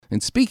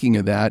And speaking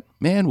of that,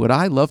 man, would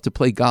I love to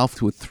play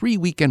golf with 3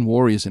 weekend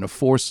warriors in a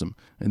foursome.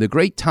 And the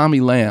great Tommy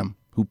Lamb,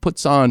 who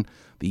puts on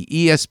the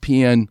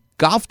ESPN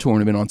golf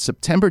tournament on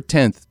September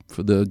 10th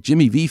for the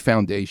Jimmy V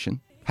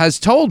Foundation, has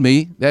told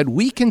me that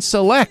we can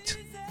select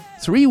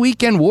 3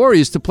 weekend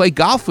warriors to play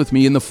golf with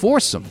me in the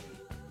foursome.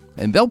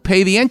 And they'll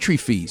pay the entry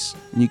fees.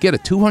 And you get a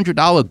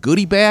 $200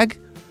 goodie bag.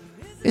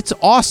 It's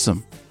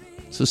awesome.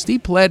 So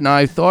Steve Paulette and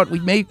I thought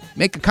we'd make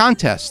a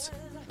contest.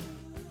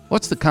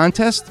 What's the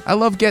contest? I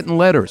love getting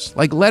letters.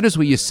 Like letters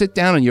where you sit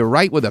down and you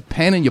write with a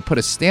pen and you put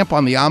a stamp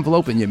on the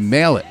envelope and you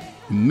mail it.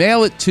 You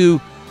mail it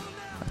to,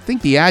 I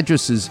think the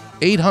address is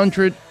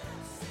 800.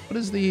 What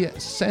is the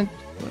cent?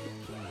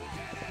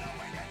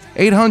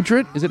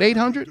 800? Is it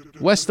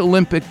 800? West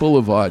Olympic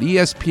Boulevard,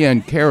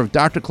 ESPN, care of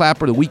Dr.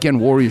 Clapper, The Weekend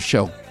Warrior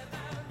Show.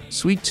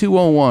 Suite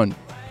 201.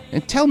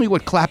 And tell me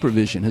what Clapper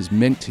Vision has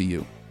meant to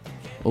you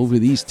over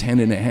these 10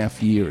 and a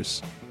half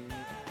years.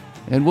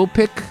 And we'll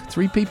pick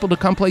 3 people to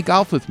come play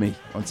golf with me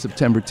on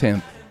September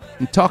 10th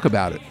and talk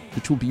about it,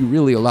 which will be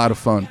really a lot of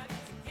fun.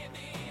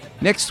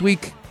 Next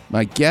week,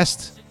 my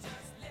guest,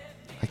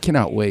 I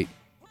cannot wait.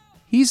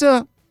 He's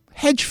a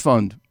hedge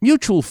fund,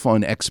 mutual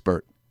fund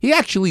expert. He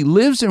actually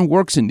lives and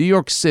works in New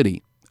York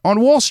City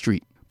on Wall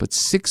Street, but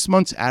 6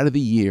 months out of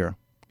the year,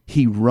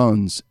 he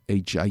runs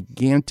a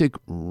gigantic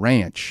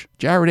ranch.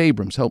 Jared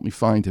Abrams helped me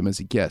find him as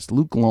a guest,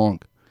 Luke Long.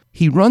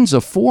 He runs a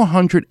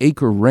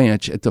 400-acre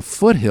ranch at the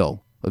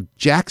foothill of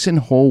Jackson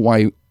Hole,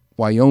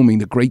 Wyoming,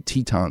 the Great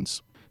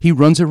Tetons. He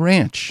runs a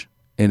ranch,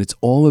 and it's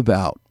all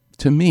about,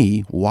 to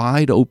me,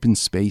 wide open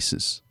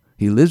spaces.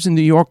 He lives in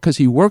New York because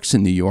he works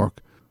in New York,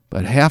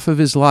 but half of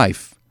his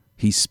life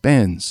he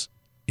spends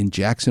in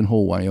Jackson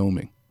Hole,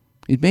 Wyoming.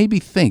 It made me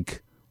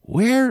think,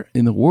 where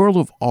in the world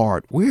of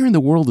art, where in the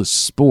world of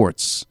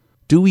sports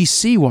do we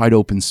see wide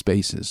open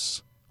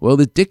spaces? Well,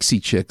 the Dixie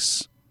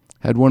Chicks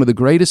had one of the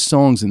greatest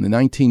songs in the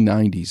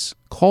 1990s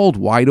called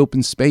Wide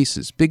Open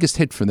Spaces. Biggest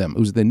hit for them. It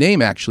was the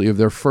name, actually, of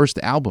their first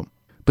album.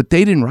 But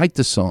they didn't write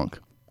the song.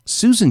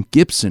 Susan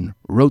Gibson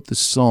wrote the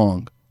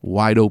song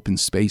Wide Open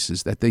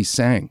Spaces that they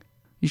sang.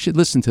 You should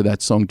listen to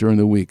that song during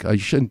the week. I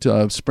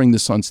shouldn't spring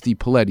this on Steve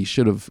Paulette. I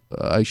should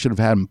have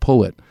had him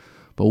pull it.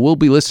 But we'll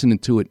be listening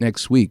to it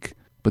next week.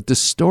 But the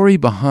story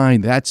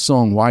behind that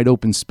song, Wide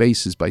Open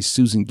Spaces by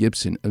Susan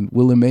Gibson,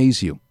 will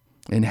amaze you.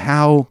 And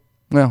how...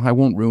 Well, I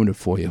won't ruin it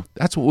for you.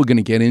 That's what we're going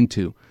to get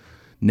into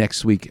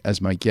next week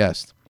as my guest.